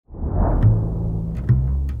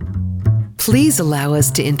Please allow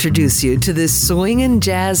us to introduce you to this swingin'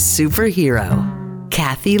 jazz superhero,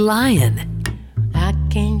 Kathy Lyon. I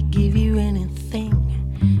can't give you anything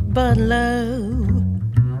but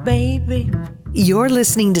love, baby. You're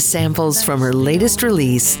listening to samples from her latest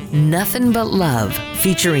release, Nothin But Love,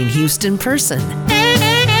 featuring Houston Person.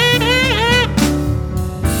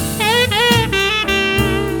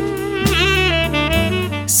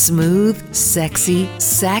 Smooth, sexy,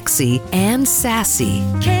 saxy, and sassy.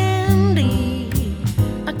 Candy,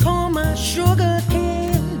 I call my sugar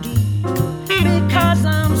candy because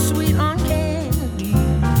I'm sweet on candy,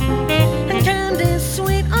 and candy's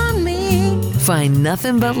sweet on me. Find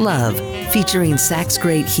Nothin But Love, featuring sax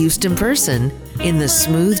great Houston Person, in the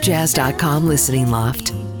smoothjazz.com listening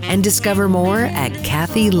loft, and discover more at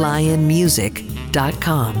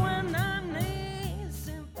kathylyonmusic.com.